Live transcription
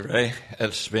Ray,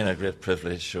 it's been a great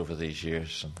privilege over these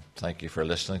years, and thank you for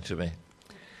listening to me,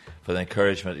 for the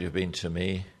encouragement you've been to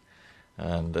me,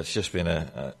 and it's just been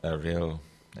a real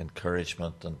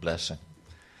encouragement and blessing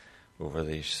over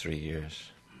these 3 years.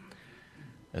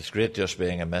 It's great just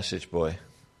being a message boy,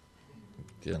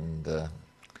 and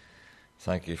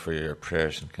thank you for your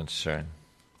prayers and concern.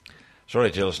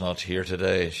 Sorry Jill's not here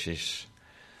today. She's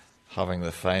having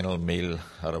the final meal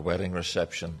at a wedding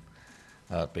reception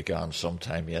that began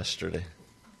sometime yesterday.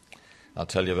 I'll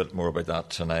tell you a bit more about that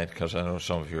tonight, because I know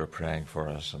some of you are praying for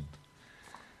us, and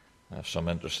I have some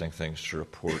interesting things to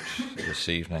report this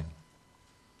evening.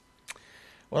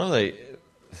 One of the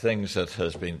things that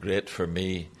has been great for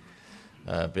me,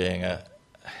 being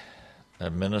a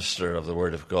minister of the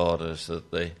Word of God, is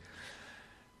that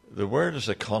the Word is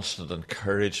a constant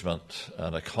encouragement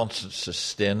and a constant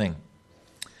sustaining.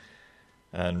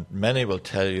 And many will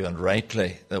tell you, and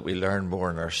rightly, that we learn more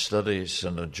in our studies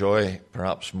and enjoy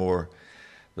perhaps more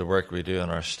the work we do in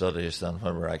our studies than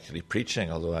when we're actually preaching,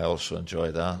 although I also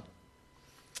enjoy that.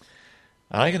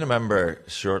 And I can remember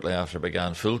shortly after I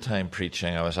began full-time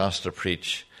preaching, I was asked to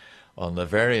preach on the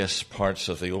various parts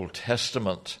of the Old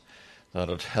Testament that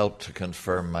had helped to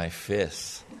confirm my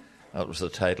faith. That was the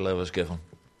title I was given.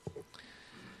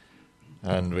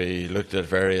 And we looked at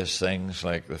various things,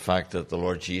 like the fact that the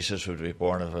Lord Jesus would be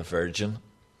born of a virgin.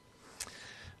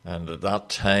 And at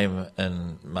that time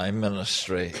in my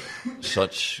ministry,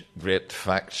 such great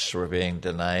facts were being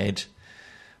denied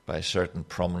by certain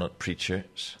prominent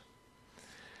preachers.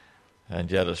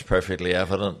 And yet it's perfectly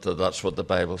evident that that's what the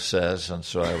Bible says, and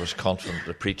so I was confident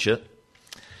to preach it.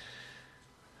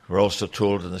 We're also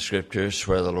told in the Scriptures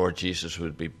where the Lord Jesus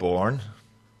would be born.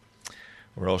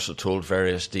 We're also told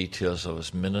various details of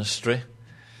his ministry.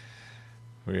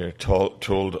 We are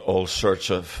told all sorts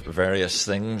of various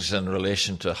things in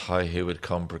relation to how he would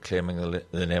come proclaiming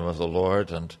the name of the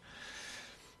Lord. And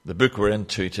the book we're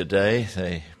into today,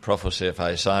 the prophecy of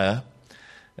Isaiah,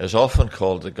 is often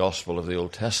called the Gospel of the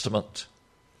Old Testament.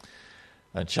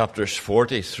 And chapters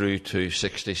 40 through to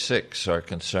 66 are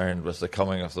concerned with the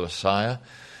coming of the Messiah,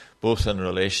 both in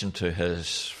relation to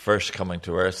his first coming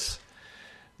to earth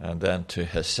and then to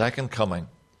his second coming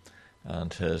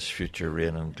and his future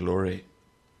reign and glory.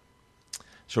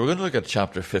 So we're going to look at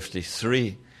chapter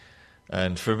 53.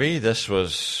 And for me, this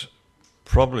was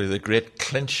probably the great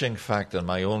clinching fact in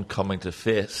my own coming to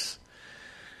faith.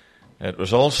 It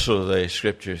was also the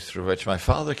scripture through which my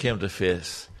father came to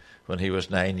faith when he was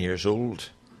 9 years old.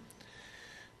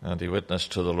 And he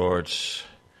witnessed to the Lord's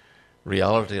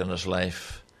reality in his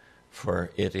life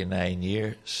for 89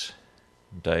 years.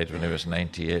 Died when he was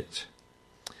 98.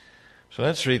 So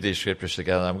let's read these scriptures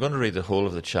together. I'm going to read the whole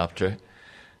of the chapter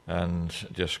and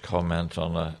just comment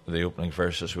on the opening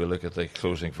verses. We'll look at the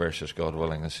closing verses, God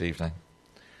willing, this evening.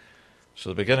 So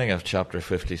the beginning of chapter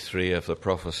 53 of the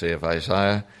prophecy of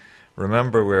Isaiah.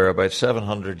 Remember, we're about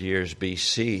 700 years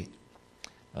BC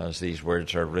as these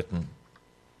words are written.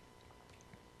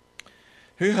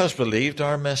 Who has believed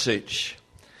our message?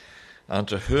 And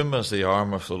to whom has the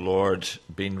arm of the Lord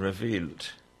been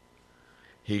revealed?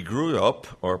 He grew up,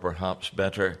 or perhaps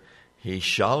better, he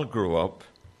shall grow up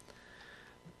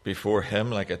before him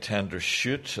like a tender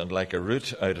shoot and like a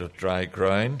root out of dry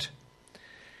ground.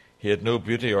 He had no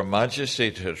beauty or majesty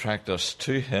to attract us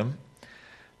to him,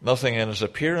 nothing in his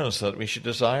appearance that we should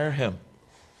desire him.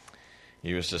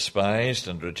 He was despised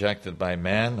and rejected by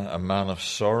men, a man of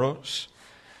sorrows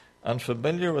and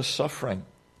familiar with suffering.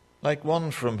 Like one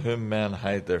from whom men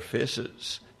hide their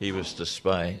faces, he was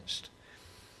despised,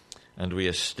 and we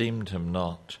esteemed him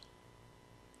not.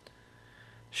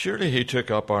 Surely he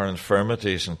took up our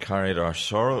infirmities and carried our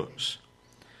sorrows.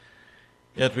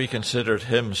 Yet we considered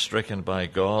him stricken by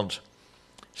God,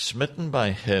 smitten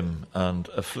by him and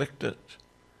afflicted.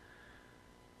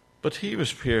 But he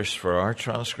was pierced for our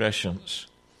transgressions.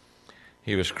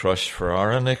 He was crushed for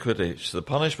our iniquities. The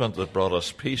punishment that brought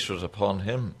us peace was upon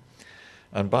him,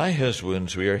 and by his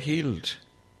wounds we are healed.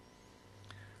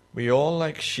 We all,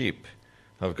 like sheep,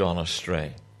 have gone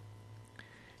astray.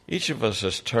 Each of us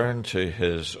has turned to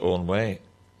his own way,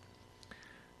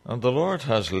 and the Lord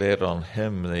has laid on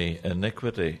him the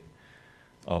iniquity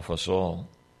of us all.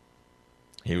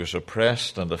 He was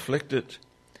oppressed and afflicted,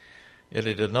 yet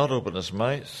he did not open his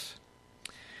mouth.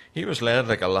 He was led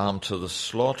like a lamb to the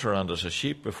slaughter, and as a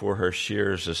sheep before her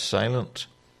shearers is silent,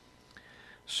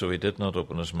 so he did not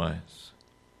open his mouth.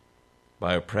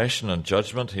 By oppression and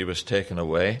judgment he was taken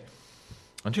away.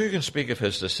 And who can speak of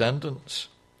his descendants?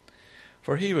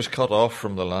 For he was cut off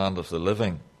from the land of the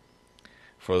living.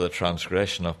 For the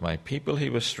transgression of my people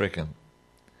he was stricken.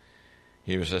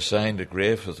 He was assigned a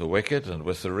grave with the wicked and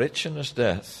with the rich in his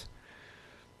death,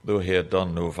 though he had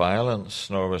done no violence,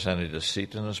 nor was any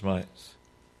deceit in his mouth.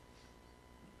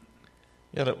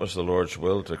 Yet it was the Lord's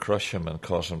will to crush him and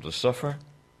cause him to suffer.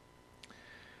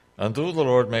 And though the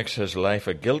Lord makes his life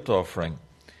a guilt offering,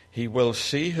 he will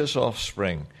see his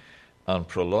offspring and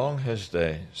prolong his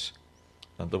days,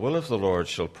 and the will of the Lord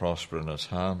shall prosper in his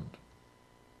hand.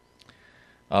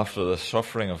 After the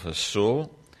suffering of his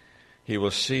soul, he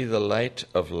will see the light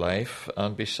of life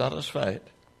and be satisfied.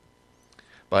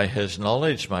 By his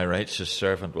knowledge my righteous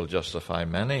servant will justify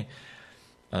many,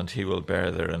 and he will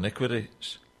bear their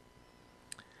iniquities.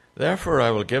 Therefore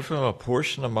I will give him a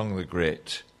portion among the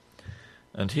great,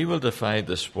 and he will divide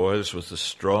the spoils with the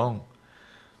strong,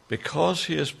 because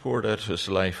he has poured out his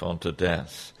life unto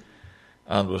death,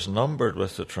 and was numbered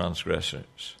with the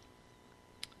transgressors.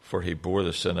 For he bore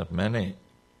the sin of many,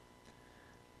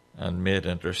 and made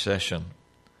intercession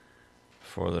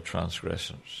for the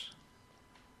transgressors.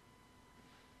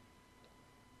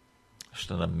 It's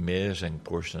an amazing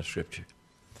portion of Scripture.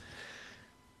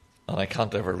 And I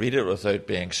can't ever read it without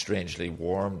being strangely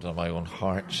warmed in my own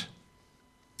heart.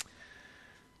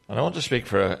 And I want to speak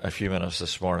for a few minutes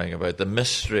this morning about the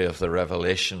mystery of the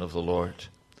revelation of the Lord.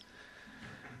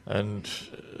 And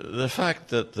the fact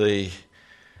that the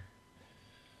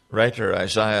writer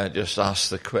Isaiah just asked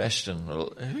the question,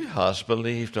 well, who has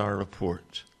believed our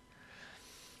report?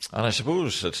 And I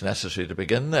suppose it's necessary to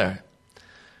begin there.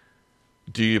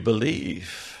 Do you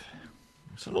believe?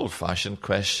 It's an old-fashioned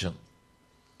question.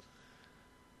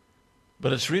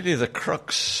 But it's really the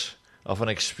crux of an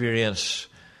experience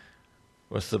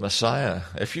with the Messiah.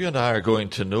 If you and I are going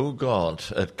to know God,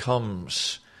 it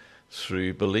comes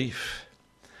through belief.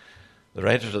 The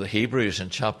writer to the Hebrews in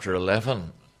chapter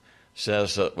 11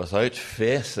 says that without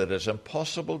faith it is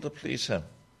impossible to please him.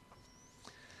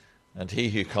 And he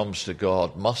who comes to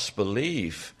God must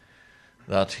believe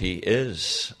that he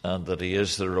is, and that he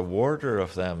is the rewarder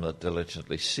of them that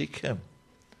diligently seek him.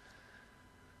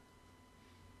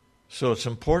 So it's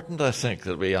important, I think,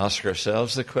 that we ask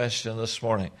ourselves the question this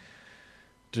morning,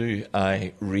 do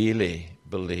I really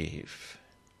believe?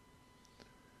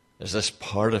 Is this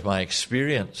part of my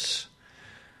experience?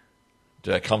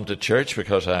 Do I come to church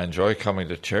because I enjoy coming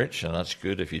to church, and that's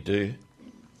good if you do?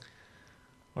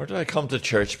 Or do I come to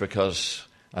church because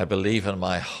I believe in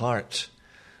my heart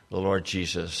the Lord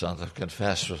Jesus and have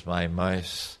confessed with my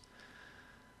mouth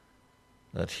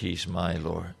that he's my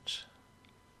Lord?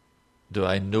 Do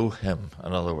I know him,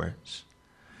 in other words?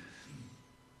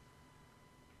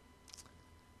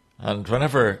 And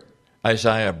whenever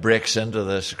Isaiah breaks into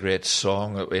this great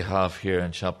song that we have here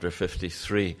in chapter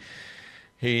 53,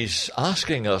 he's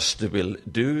asking us, do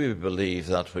we believe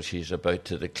that which he's about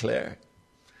to declare?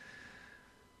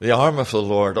 The arm of the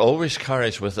Lord always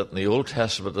carries with it in the Old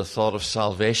Testament the thought of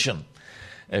salvation.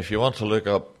 If you want to look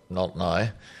up, not now,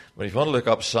 but if you want to look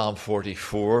up Psalm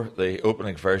 44, the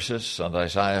opening verses, and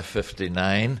Isaiah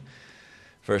 59,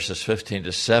 verses 15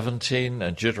 to 17,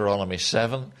 and Deuteronomy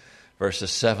 7,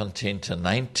 verses 17 to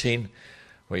 19,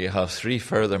 where you have three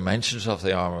further mentions of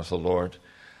the arm of the Lord,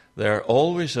 they're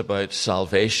always about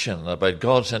salvation, about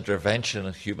God's intervention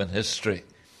in human history,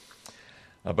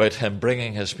 about him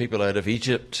bringing his people out of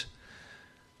Egypt,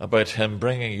 about him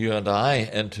bringing you and I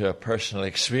into a personal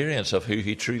experience of who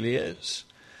he truly is.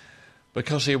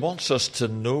 Because he wants us to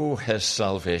know his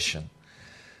salvation.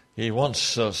 He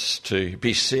wants us to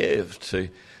be saved, to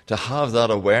have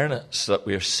that awareness that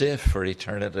we are safe for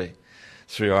eternity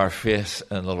through our faith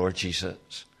in the Lord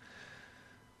Jesus.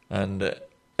 And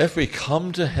if we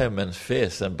come to him in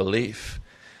faith and belief,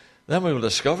 then we will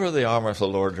discover the arm of the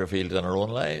Lord revealed in our own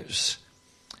lives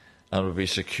and will be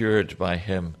secured by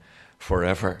him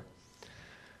forever.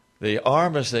 The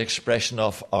arm is the expression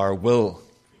of our will.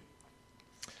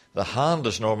 The hand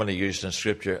is normally used in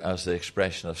Scripture as the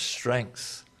expression of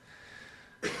strength.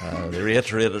 The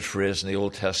reiterated phrase in the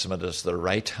Old Testament is the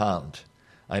right hand.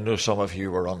 I know some of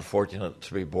you were unfortunate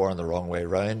to be born the wrong way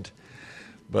round,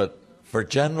 but for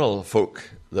general folk,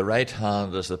 the right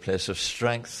hand is the place of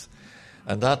strength,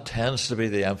 and that tends to be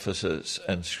the emphasis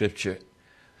in Scripture.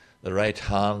 The right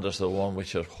hand is the one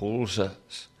which holds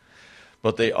us.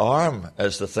 But the arm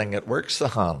is the thing that works the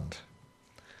hand.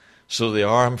 So the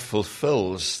arm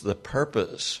fulfills the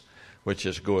purpose which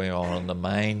is going on in the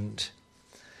mind.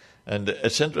 And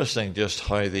it's interesting just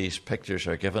how these pictures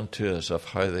are given to us of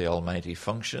how the Almighty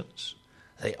functions.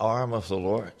 The arm of the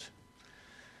Lord.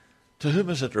 To whom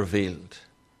is it revealed?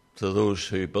 To those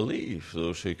who believe,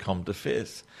 those who come to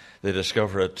faith. They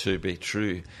discover it to be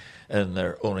true in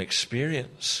their own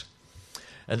experience.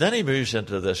 And then he moves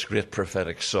into this great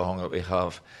prophetic song that we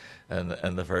have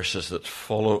in the verses that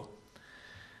follow.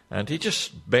 And he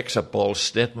just makes a bold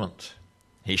statement.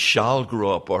 He shall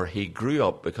grow up, or he grew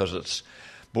up, because it's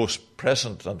both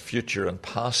present and future and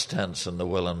past tense in the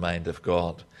will and mind of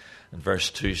God. And verse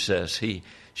 2 says, he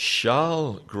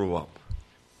shall grow up.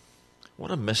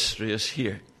 What a mystery is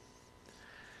here.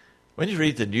 When you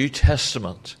read the New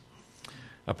Testament,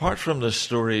 apart from the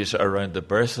stories around the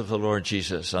birth of the Lord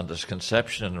Jesus and his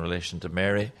conception in relation to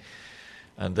Mary,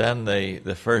 and then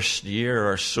the first year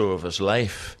or so of his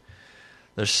life,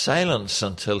 there's silence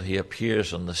until he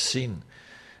appears on the scene.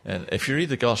 And if you read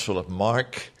the Gospel of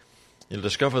Mark, you'll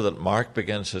discover that Mark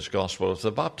begins his Gospel with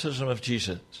the baptism of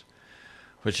Jesus,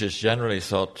 which is generally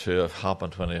thought to have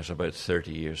happened when he was about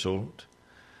 30 years old.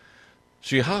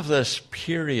 So you have this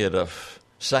period of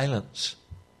silence.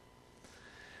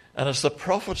 And it's the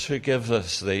prophets who give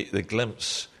us the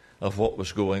glimpse of what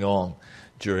was going on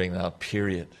during that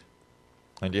period.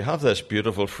 And you have this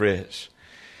beautiful phrase,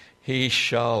 he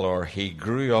shall, or he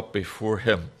grew up before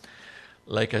him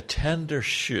like a tender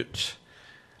shoot,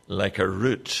 like a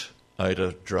root out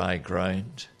of dry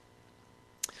ground.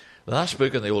 The last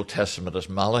book in the Old Testament is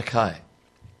Malachi.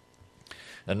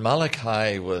 And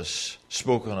Malachi was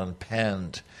spoken and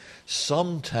penned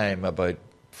sometime about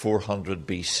 400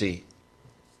 BC.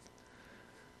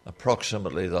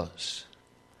 Approximately thus.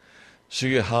 So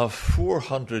you have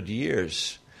 400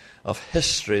 years of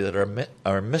history that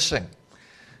are missing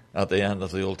at the end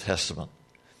of the Old Testament.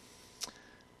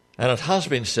 And it has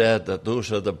been said that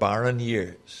those are the barren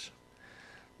years.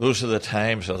 Those are the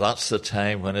times, or that's the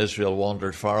time when Israel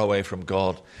wandered far away from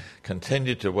God,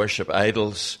 continued to worship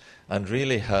idols, and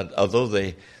really had, although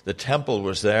the temple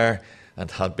was there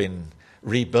and had been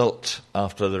rebuilt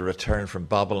after the return from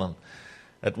Babylon,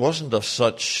 it wasn't of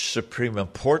such supreme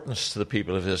importance to the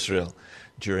people of Israel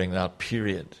during that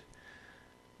period.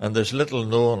 And there's little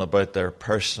known about their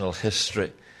personal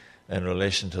history in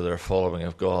relation to their following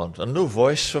of God, and no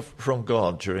voice from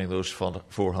God during those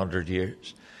 400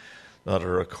 years that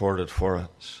are recorded for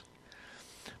us.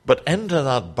 But into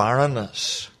that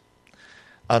barrenness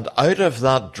and out of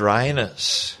that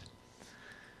dryness,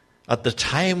 at the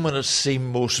time when it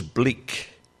seemed most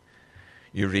bleak,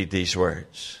 you read these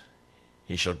words,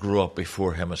 he shall grow up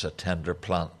before him as a tender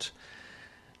plant,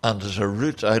 and as a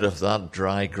root out of that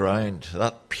dry ground,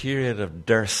 that period of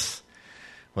dearth,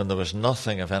 when there was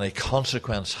nothing of any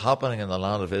consequence happening in the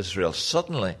land of Israel,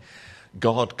 suddenly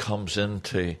God comes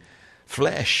into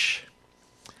flesh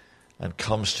and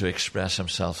comes to express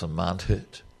himself in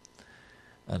manhood.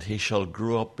 And he shall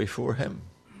grow up before him.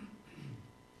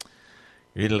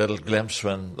 You read a little glimpse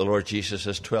when the Lord Jesus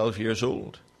is 12 years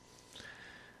old.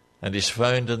 And he's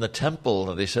found in the temple,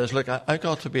 and he says, look, I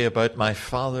got to be about my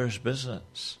Father's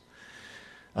business.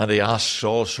 And he asks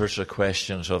all sorts of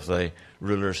questions of the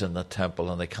rulers in the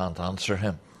temple, and they can't answer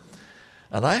him.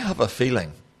 And I have a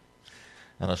feeling,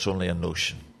 and it's only a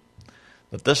notion,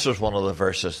 that this was one of the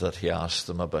verses that he asked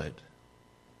them about.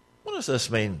 What does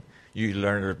this mean, you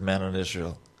learned men in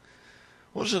Israel?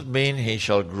 What does it mean, he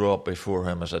shall grow up before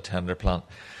him as a tender plant?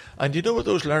 And you know what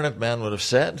those learned men would have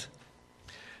said?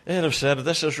 They would have said,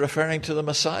 this is referring to the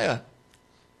Messiah.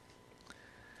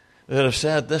 They would have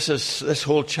said, this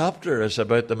whole chapter is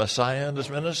about the Messiah and his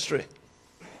ministry.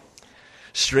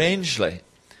 Strangely,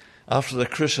 after the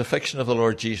crucifixion of the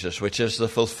Lord Jesus, which is the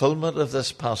fulfillment of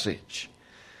this passage,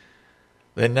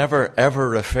 they never ever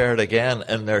referred again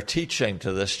in their teaching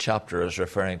to this chapter as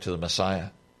referring to the Messiah.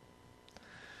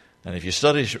 And if you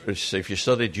study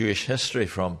Jewish history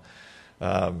from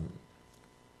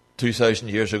 2,000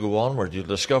 years ago onward, you'll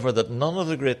discover that none of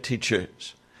the great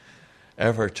teachers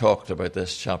ever talked about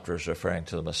this chapter as referring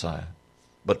to the Messiah.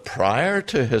 But prior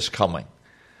to his coming,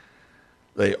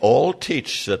 they all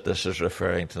teach that this is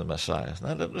referring to the Messiah.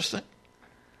 Isn't that interesting?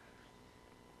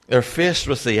 They're faced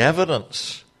with the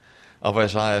evidence of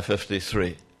Isaiah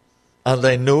 53, and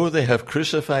they know they have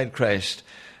crucified Christ.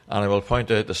 And I will point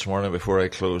out this morning, before I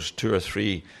close, 2 or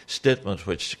 3 statements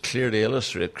which clearly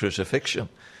illustrate crucifixion.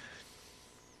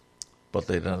 But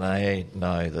they deny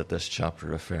now that this chapter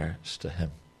refers to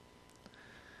him.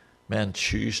 Men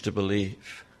choose to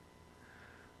believe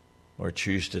or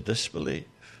choose to disbelieve.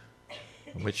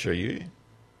 Which are you?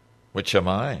 Which am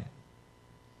I?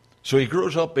 So he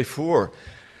grows up before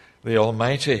the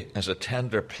Almighty as a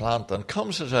tender plant and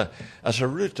comes as a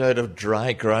root out of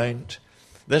dry ground.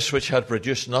 This which had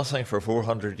produced nothing for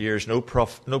 400 years, no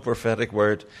prophetic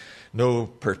word, no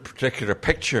particular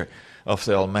picture of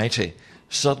the Almighty.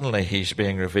 Suddenly he's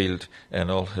being revealed in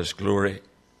all his glory.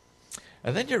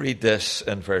 And then you read this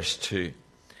in verse 2.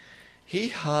 He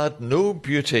had no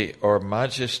beauty or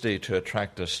majesty to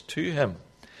attract us to him,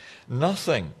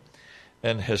 nothing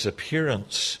in his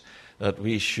appearance that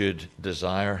we should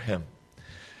desire him.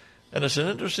 And it's an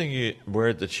interesting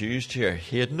word that's used here.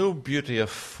 He had no beauty of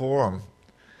form.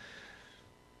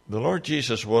 The Lord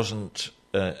Jesus wasn't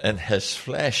in his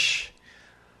flesh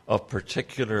of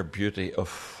particular beauty of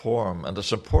form. And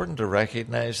it's important to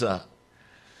recognize that.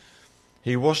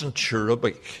 He wasn't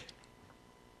cherubic.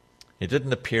 He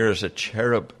didn't appear as a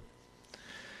cherub.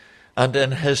 And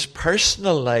in his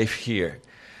personal life here,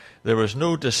 there was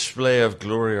no display of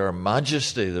glory or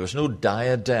majesty. There was no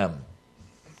diadem.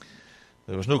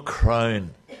 There was no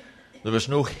crown. There was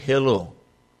no halo.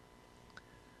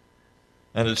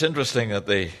 And it's interesting that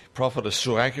the prophet is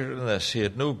so accurate in this. He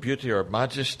had no beauty or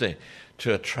majesty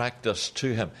to attract us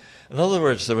to him. In other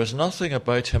words, there was nothing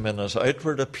about him in his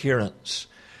outward appearance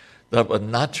that would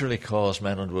naturally cause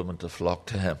men and women to flock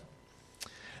to him.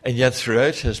 And yet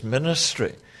throughout his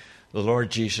ministry, the Lord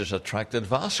Jesus attracted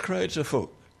vast crowds of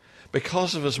folk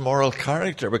because of his moral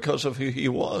character, because of who he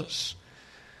was.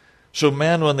 So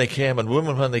men when they came and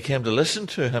women when they came to listen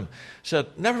to him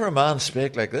said, "Never a man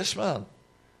spake like this man."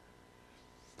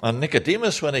 And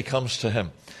Nicodemus, when he comes to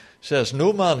him, says,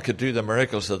 "No man could do the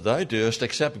miracles that thou doest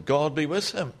except God be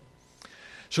with him."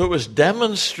 So it was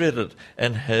demonstrated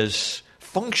in his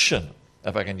function,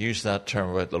 if I can use that term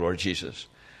about the Lord Jesus.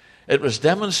 It was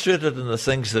demonstrated in the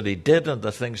things that he did and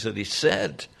the things that he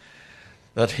said,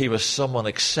 that he was someone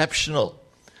exceptional.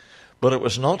 But it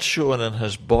was not shown in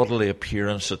his bodily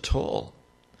appearance at all.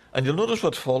 And you'll notice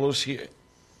what follows here.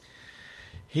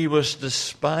 He was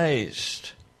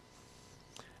despised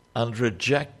and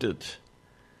rejected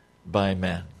by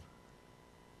men.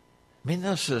 I mean,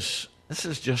 this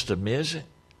is just amazing.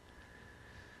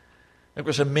 It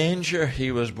was a manger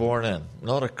he was born in,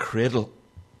 not a cradle.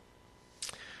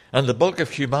 And the bulk of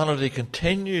humanity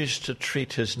continues to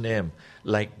treat his name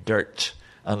like dirt.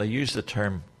 And I use the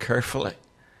term carefully.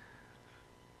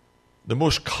 The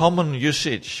most common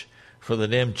usage for the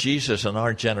name Jesus in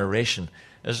our generation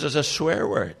is as a swear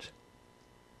word.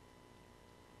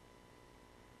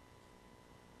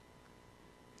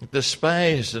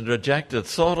 Despised and rejected,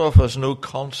 thought of as no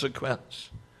consequence.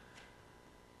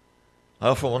 I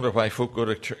often wonder why folk go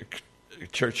to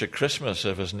church at Christmas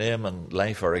if his name and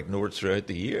life are ignored throughout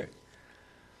the year.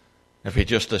 If he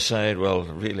just decide, well,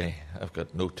 really, I've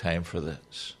got no time for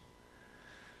this.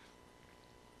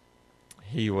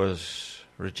 He was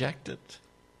rejected.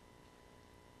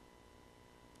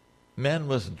 Men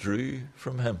withdrew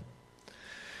from him.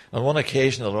 On one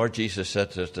occasion, the Lord Jesus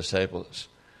said to his disciples,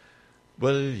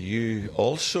 "Will you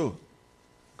also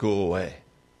go away?"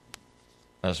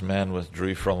 As men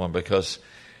withdrew from him, because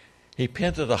he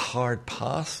painted a hard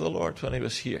path, the Lord, when he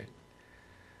was here.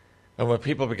 And when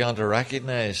people began to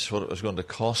recognize what it was going to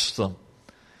cost them,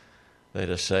 they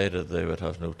decided they would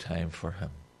have no time for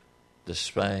him.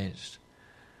 Despised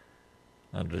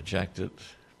and rejected.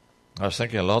 I was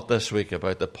thinking a lot this week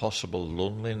about the possible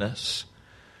loneliness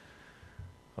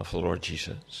of the Lord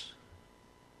Jesus.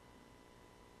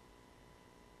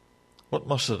 What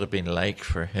must it have been like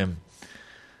for him,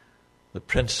 the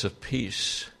Prince of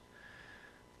Peace,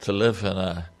 to live in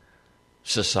a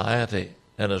society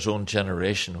in his own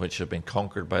generation which had been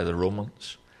conquered by the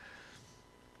Romans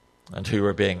and who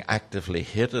were being actively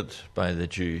hated by the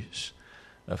Jews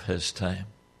of his time?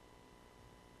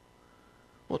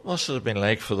 What must it have been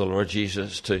like for the Lord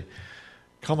Jesus to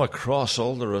come across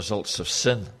all the results of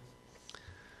sin,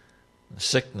 and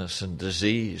sickness and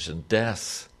disease and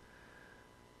death,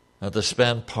 and to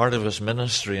spend part of his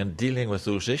ministry in dealing with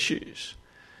those issues,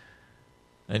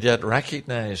 and yet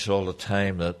recognize all the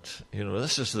time that,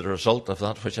 this is the result of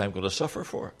that which I'm going to suffer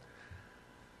for?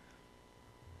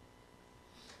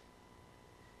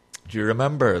 Do you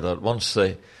remember that once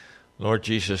the Lord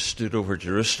Jesus stood over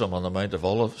Jerusalem on the Mount of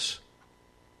Olives,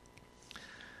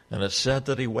 and it said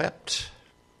that he wept?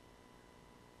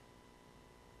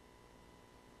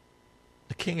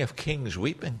 The King of Kings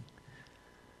weeping.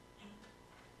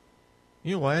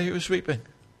 You know why he was weeping?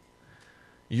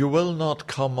 "You will not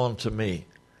come unto me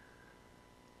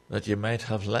that you might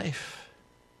have life."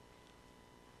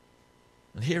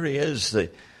 And here he is, the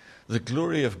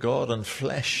glory of God in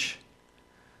flesh.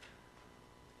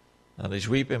 And he's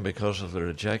weeping because of the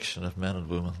rejection of men and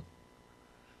women.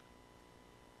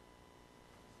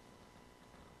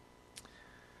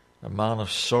 A man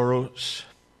of sorrows,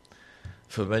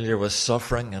 familiar with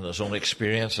suffering and his own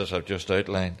experiences I've just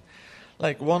outlined.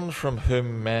 Like one from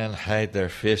whom men hide their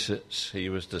faces, he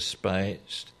was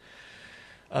despised.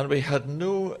 And we had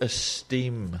no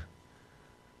esteem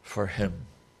for him.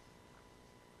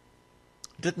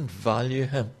 Didn't value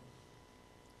him.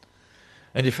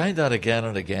 And you find that again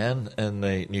and again in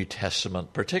the New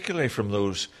Testament, particularly from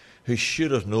those who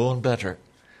should have known better.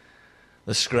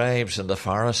 The scribes and the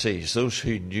Pharisees, those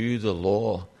who knew the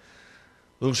law,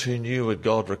 those who knew what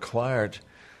God required,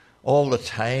 all the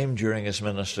time during his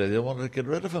ministry, they wanted to get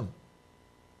rid of him.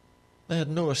 They had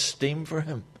no esteem for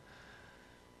him.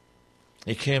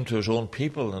 He came to his own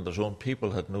people, and his own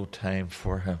people had no time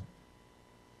for him.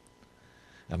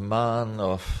 A man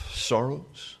of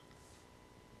sorrows.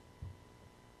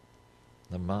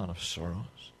 The man of sorrows.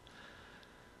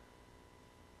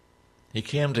 He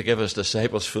came to give his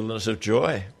disciples fullness of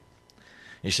joy.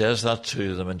 He says that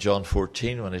to them in John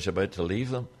 14 when he's about to leave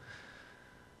them.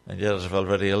 And yet, as I've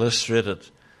already illustrated,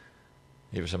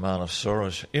 he was a man of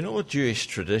sorrows. You know what Jewish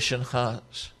tradition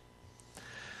has?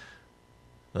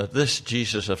 That this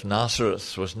Jesus of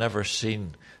Nazareth was never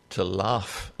seen to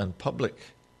laugh in public.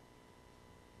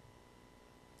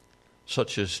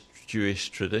 Such is Jewish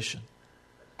tradition.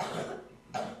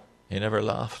 He never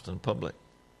laughed in public.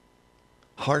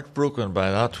 Heartbroken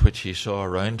by that which he saw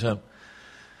around him.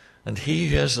 And he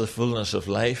who has the fullness of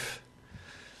life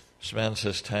spends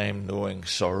his time knowing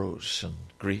sorrows and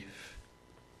grief.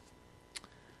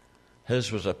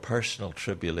 His was a personal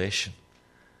tribulation.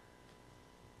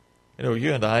 You know,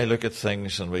 you and I look at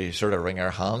things and we sort of wring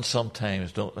our hands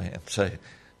sometimes, don't we, and say,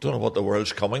 don't know what the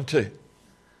world's coming to.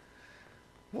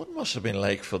 What must have been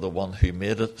like for the one who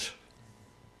made it,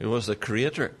 who was the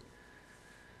creator,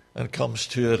 and comes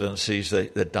to it and sees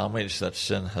the damage that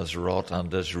sin has wrought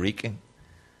and is wreaking.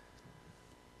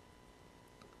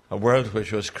 A world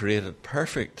which was created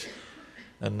perfect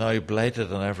and now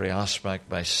blighted in every aspect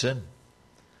by sin.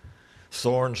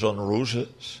 Thorns on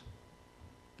roses.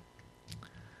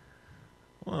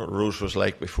 What a rose was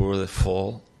like before the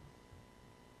fall.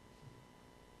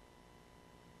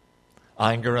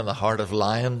 Anger in the heart of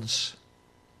lions.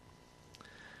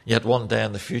 Yet one day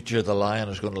in the future the lion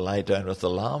is going to lie down with the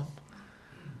lamb.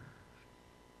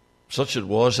 Such it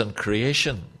was in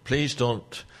creation. Please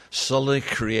don't sully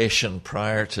creation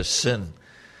prior to sin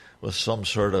with some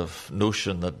sort of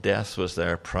notion that death was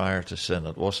there prior to sin.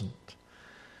 It wasn't.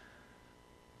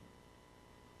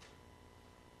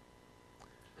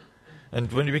 And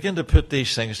when you begin to put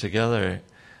these things together,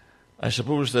 I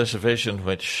suppose this vision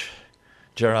which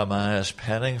Jeremiah is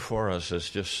penning for us is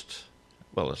just,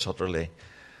 well, it's utterly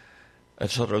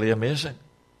amazing.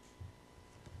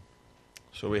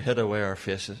 So we hid away our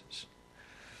faces.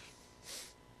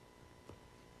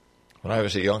 When I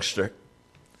was a youngster,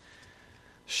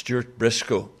 Stuart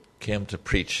Briscoe came to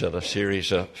preach at a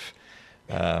series of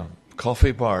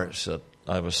coffee bars that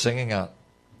I was singing at.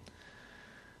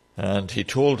 And he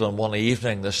told on one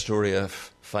evening the story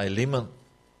of Philemon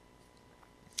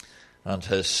and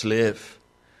his slave,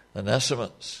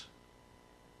 Onesimus.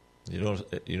 You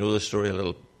know the story, a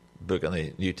little book in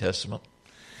the New Testament.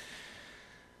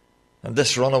 And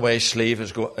this runaway slave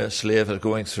is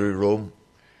going through Rome.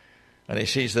 And he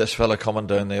sees this fella coming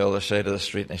down the other side of the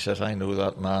street, and he says, I know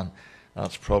that man.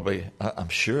 That's probably, I'm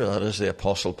sure that is the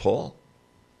Apostle Paul.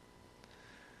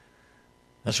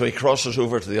 And so he crosses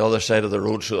over to the other side of the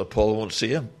road so that Paul won't see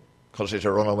him, because he's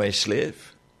a runaway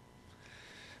slave.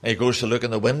 And he goes to look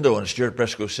in the window, and Stuart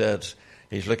Briscoe says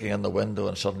he's looking in the window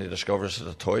and suddenly discovers it's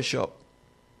a toy shop.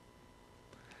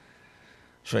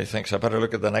 So he thinks, I better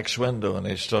look at the next window, and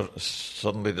he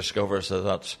suddenly discovers that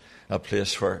that's a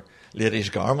place for ladies'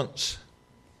 garments.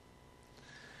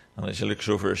 And as he looks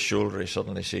over his shoulder, he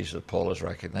suddenly sees that Paul has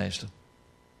recognized him.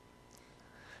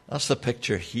 That's the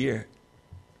picture here.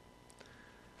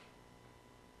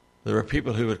 There were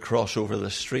people who would cross over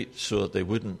the street so that they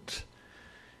wouldn't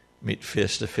meet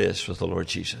face to face with the Lord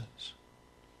Jesus.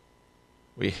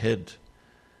 We hid,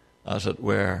 as it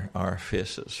were, our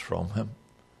faces from him.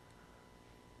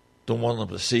 Don't want them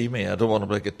to see me. I don't want them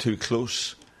to get too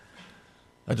close.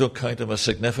 I don't count him as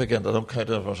significant. I don't count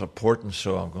him as important,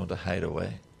 so I'm going to hide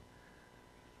away.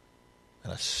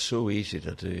 And it's so easy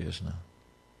to do, isn't it?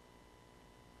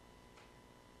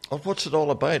 Well, what's it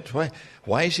all about?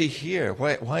 Why is he here?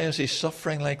 Why is he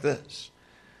suffering like this?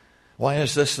 Why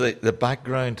is this the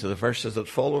background to the verses that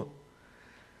follow?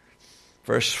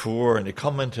 Verse 4, and you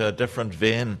come into a different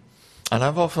vein. And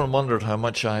I've often wondered how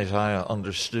much Isaiah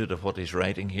understood of what he's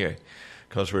writing here,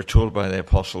 because we're told by the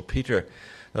Apostle Peter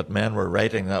that men were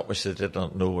writing that which they did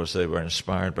not know as they were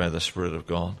inspired by the Spirit of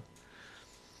God.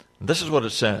 And this is what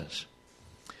it says.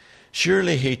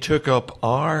 Surely he took up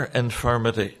our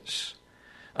infirmities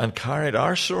and carried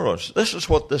our sorrows. This is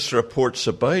what this report's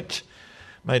about,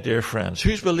 my dear friends.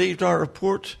 Who's believed our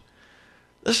report?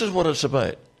 This is what it's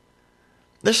about.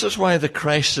 This is why the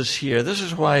Christ is here. This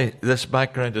is why this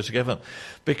background is given.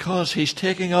 Because he's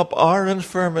taking up our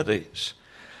infirmities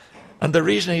And the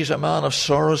reason he's a man of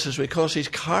sorrows is because he's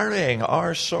carrying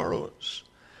our sorrows.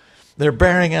 They're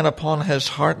bearing in upon his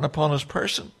heart and upon his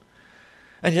person.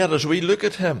 And yet as we look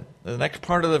at him, the next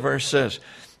part of the verse says,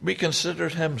 we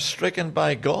considered him stricken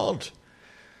by God,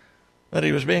 that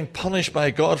he was being punished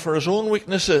by God for his own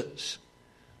weaknesses.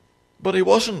 But he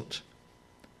wasn't.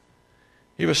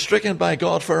 He was stricken by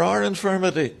God for our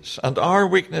infirmities and our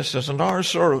weaknesses and our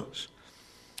sorrows.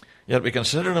 Yet we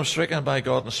considered him stricken by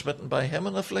God and smitten by him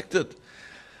and afflicted.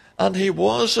 And he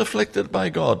was afflicted by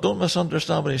God. Don't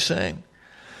misunderstand what he's saying.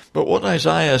 But what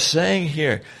Isaiah is saying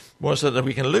here was that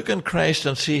we can look in Christ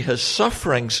and see his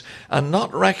sufferings and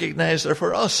not recognize they're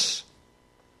for us.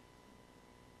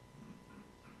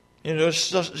 You know,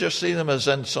 just see them as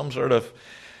in some sort of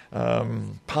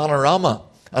panorama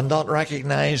and not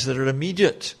recognize that they're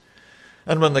immediate.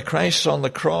 And when the Christ's on the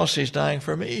cross, he's dying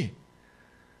for me.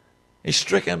 He's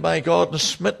stricken by God and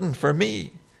smitten for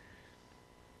me.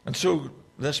 And so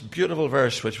this beautiful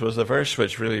verse, which was the verse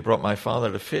which really brought my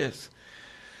father to faith,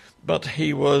 but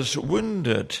he was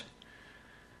wounded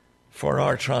for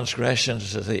our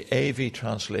transgressions, is the AV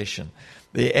translation.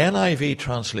 The NIV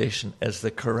translation is the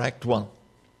correct one.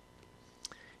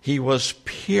 He was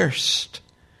pierced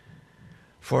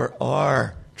for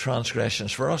our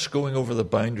transgressions, for us going over the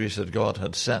boundaries that God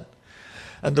had set.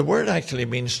 And the word actually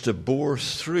means to bore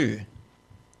through.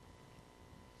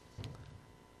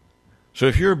 So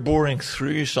if you're boring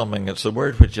through something, it's the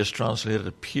word which is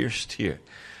translated pierced here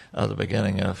at the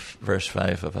beginning of verse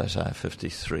 5 of Isaiah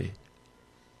 53.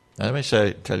 Now let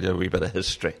me tell you a wee bit of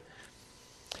history.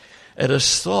 It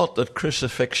is thought that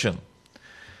crucifixion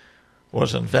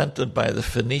was invented by the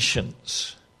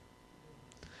Phoenicians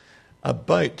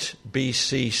about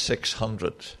BC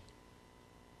 600.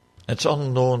 It's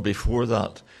unknown before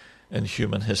that in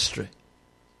human history.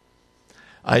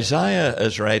 Isaiah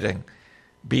is writing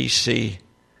BC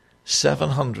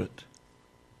 700.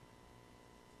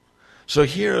 So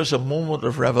here is a moment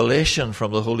of revelation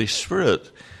from the Holy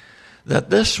Spirit that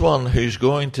this one who's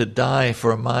going to die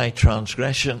for my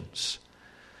transgressions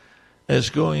is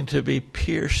going to be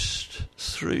pierced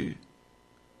through. Isn't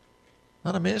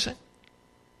that amazing?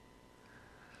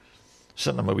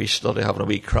 Sitting in my wee study having a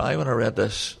wee cry when I read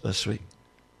this week.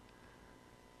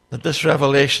 That this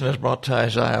revelation is brought to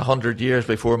Isaiah 100 years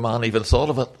before man even thought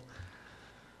of it.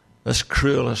 This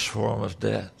cruelest form of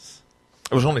death.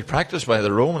 It was only practiced by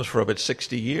the Romans for about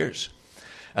 60 years.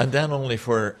 And then only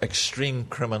for extreme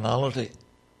criminality.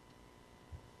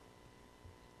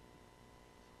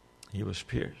 He was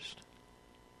pierced.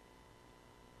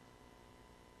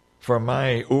 For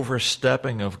my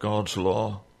overstepping of God's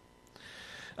law.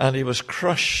 And he was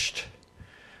crushed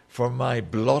for my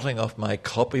blotting of my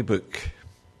copybook.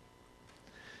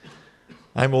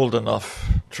 I'm old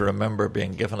enough to remember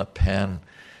being given a pen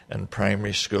in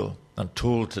primary school and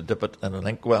told to dip it in an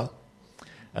inkwell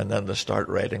and then to start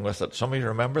writing with it. Some of you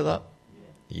remember that?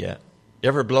 Yeah. You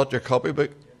ever blot your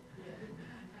copybook?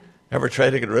 Ever try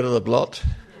to get rid of the blot?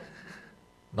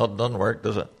 Doesn't work,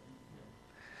 does it?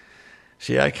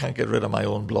 See, I can't get rid of my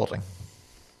own blotting.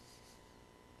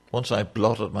 Once I've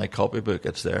blotted my copybook,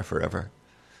 it's there forever.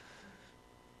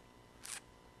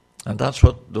 And that's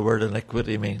what the word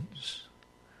iniquity means.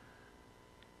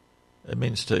 It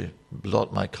means to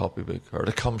blot my copybook, or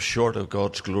to come short of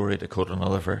God's glory, to quote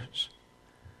another verse.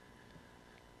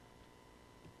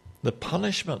 The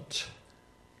punishment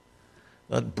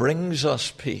that brings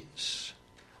us peace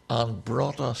and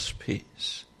brought us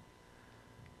peace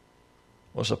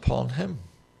was upon him.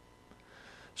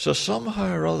 So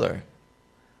somehow or other,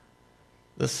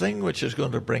 the thing which is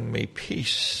going to bring me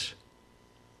peace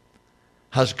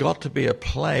has got to be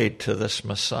applied to this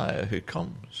Messiah who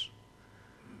comes.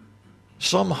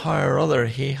 Somehow or other,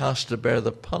 he has to bear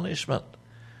the punishment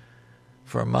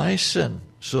for my sin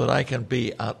so that I can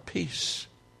be at peace.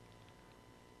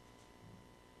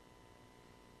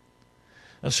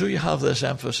 And so you have this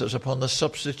emphasis upon the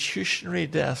substitutionary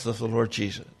death of the Lord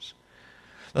Jesus,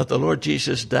 that the Lord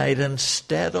Jesus died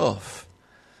instead of.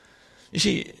 You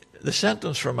see, the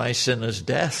sentence for my sin is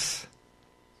death.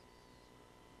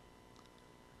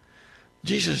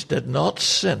 Jesus did not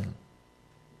sin.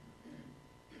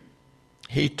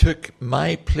 He took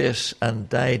my place and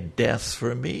died death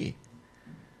for me.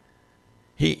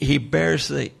 He bears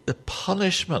the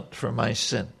punishment for my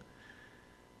sin,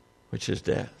 which is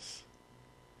death.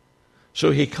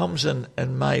 So he comes in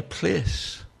my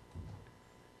place.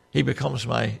 He becomes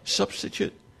my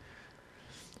substitute.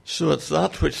 So it's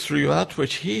that which, through that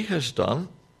which he has done,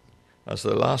 as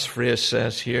the last phrase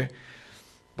says here,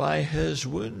 by his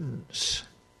wounds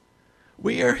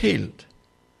we are healed.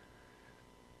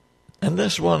 And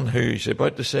this one who's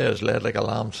about to say is led like a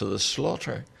lamb to the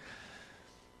slaughter,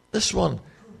 this one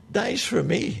dies for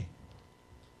me.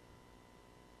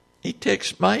 He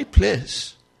takes my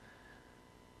place.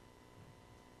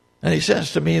 And he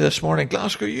says to me this morning,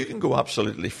 Glasgow, you can go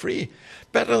absolutely free.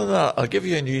 Better than that, I'll give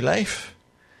you a new life.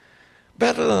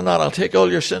 Better than that, I'll take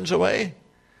all your sins away.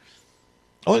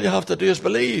 All you have to do is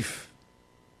believe.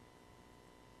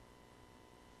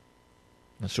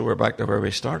 And so we're back to where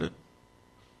we started.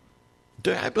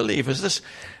 Do I believe? Is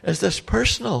this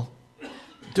personal?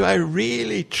 Do I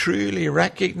really, truly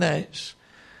recognize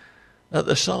that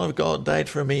the Son of God died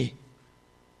for me?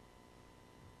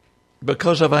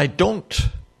 Because if I don't,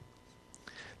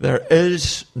 there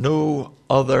is no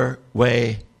other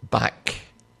way back.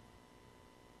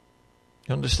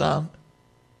 You understand?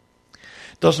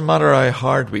 Doesn't matter how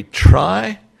hard we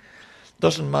try.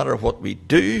 Doesn't matter what we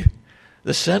do.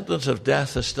 The sentence of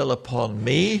death is still upon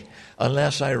me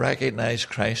unless I recognize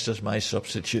Christ as my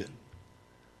substitute.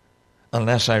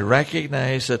 Unless I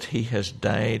recognize that he has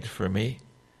died for me.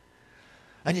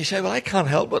 And you say, well, I can't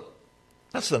help it.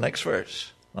 That's the next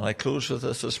verse. And I close with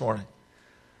this morning.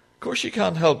 Of course you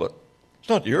can't help it. It's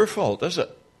not your fault, is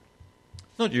it?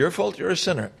 It's not your fault, you're a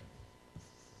sinner.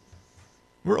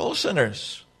 We're all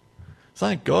sinners.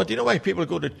 Thank God. You know why people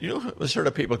go to, the sort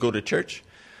of people go to church?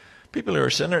 People who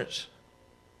are sinners.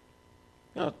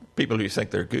 Not people who think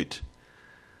they're good.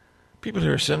 People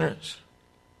who are sinners.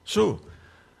 So,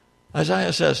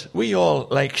 Isaiah says, we all,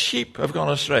 like sheep, have gone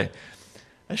astray.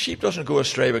 A sheep doesn't go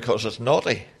astray because it's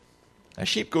naughty. A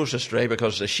sheep goes astray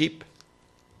because it's a sheep.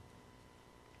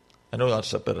 I know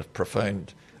that's a bit of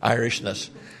profound Irishness.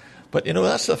 But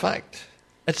that's the fact.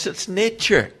 It's its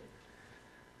nature.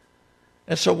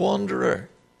 It's a wanderer.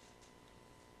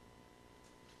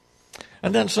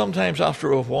 And then sometimes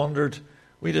after we've wandered,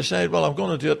 we decide, well, I'm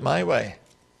going to do it my way.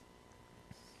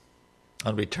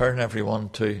 And we turn everyone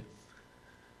to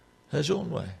his own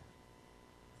way.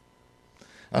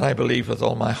 And I believe with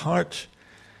all my heart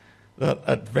that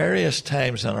at various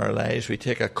times in our lives we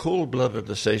take a cold-blooded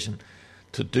decision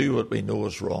to do what we know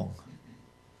is wrong.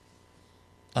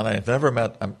 And I've never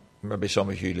met, maybe some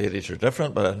of you ladies are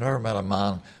different, but I've never met a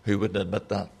man who wouldn't admit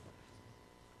that.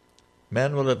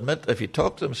 Men will admit, if you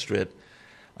talk to them straight,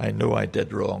 I know I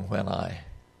did wrong when I.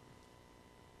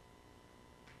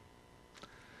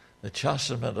 The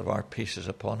chastisement of our peace is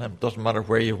upon him. Doesn't matter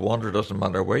where you've wandered, doesn't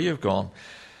matter where you've gone,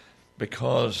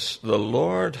 because the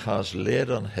Lord has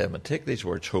laid on him, and take these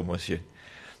words home with you,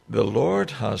 the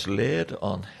Lord has laid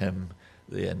on him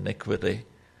the iniquity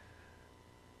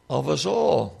of us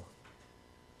all.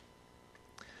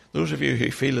 Those of you who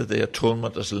feel that the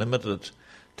atonement is limited,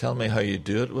 tell me how you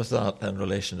do it with that in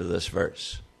relation to this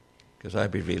verse, because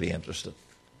I'd be really interested.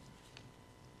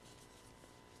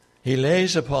 He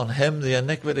lays upon him the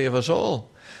iniquity of us all.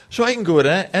 So I can go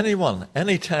at anyone,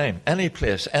 any time, any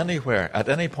place, anywhere, at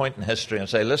any point in history and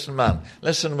say, listen man,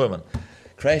 listen woman,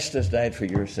 Christ has died for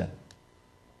your sin.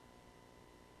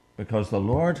 Because the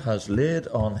Lord has laid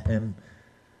on him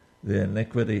the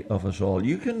iniquity of us all.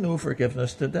 You can know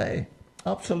forgiveness today.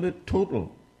 Absolute,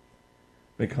 total.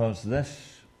 Because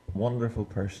this wonderful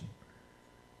person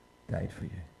died for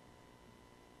you.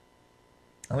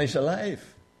 And he's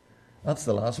alive. That's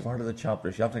the last part of the chapter.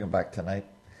 You have to come back tonight.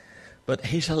 But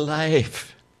he's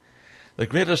alive. The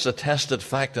greatest attested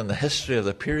fact in the history of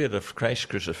the period of Christ's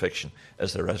crucifixion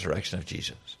is the resurrection of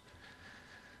Jesus.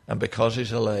 And because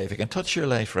he's alive, he can touch your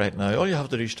life right now. All you have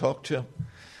to do is talk to him.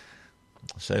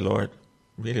 Say, Lord,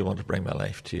 I really want to bring my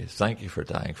life to you. Thank you for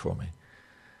dying for me.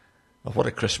 Oh, what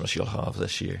a Christmas you'll have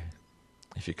this year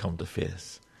if you come to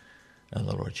faith in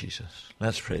the Lord Jesus.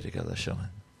 Let's pray together, shall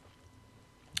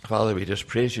we? Father, we just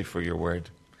praise you for your word.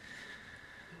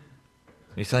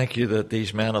 We thank you that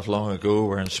these men of long ago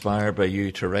were inspired by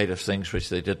you to write of things which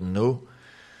they didn't know,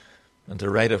 and to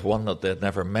write of one that they had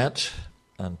never met,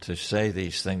 and to say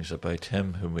these things about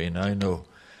him whom we now know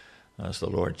as the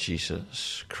Lord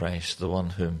Jesus Christ, the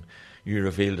one whom you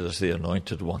revealed as the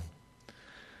Anointed One.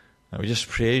 And we just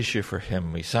praise you for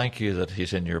him. We thank you that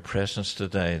he's in your presence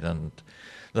today, and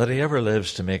that he ever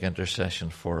lives to make intercession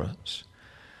for us.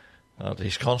 That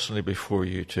he's constantly before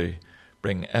you to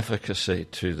bring efficacy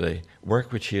to the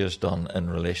work which he has done in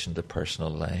relation to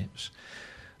personal lives.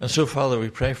 And so, Father, we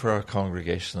pray for our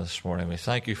congregation this morning. We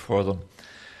thank you for them.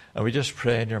 And we just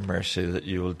pray in your mercy that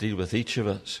you will deal with each of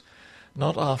us,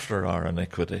 not after our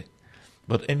iniquity,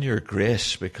 but in your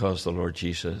grace, because the Lord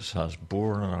Jesus has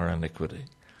borne our iniquity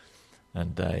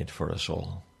and died for us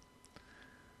all.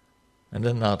 And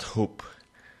in that hope,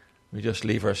 we just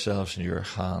leave ourselves in your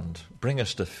hand. Bring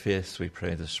us to faith, we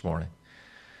pray this morning,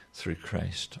 through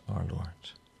Christ our Lord.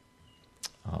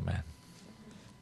 Amen.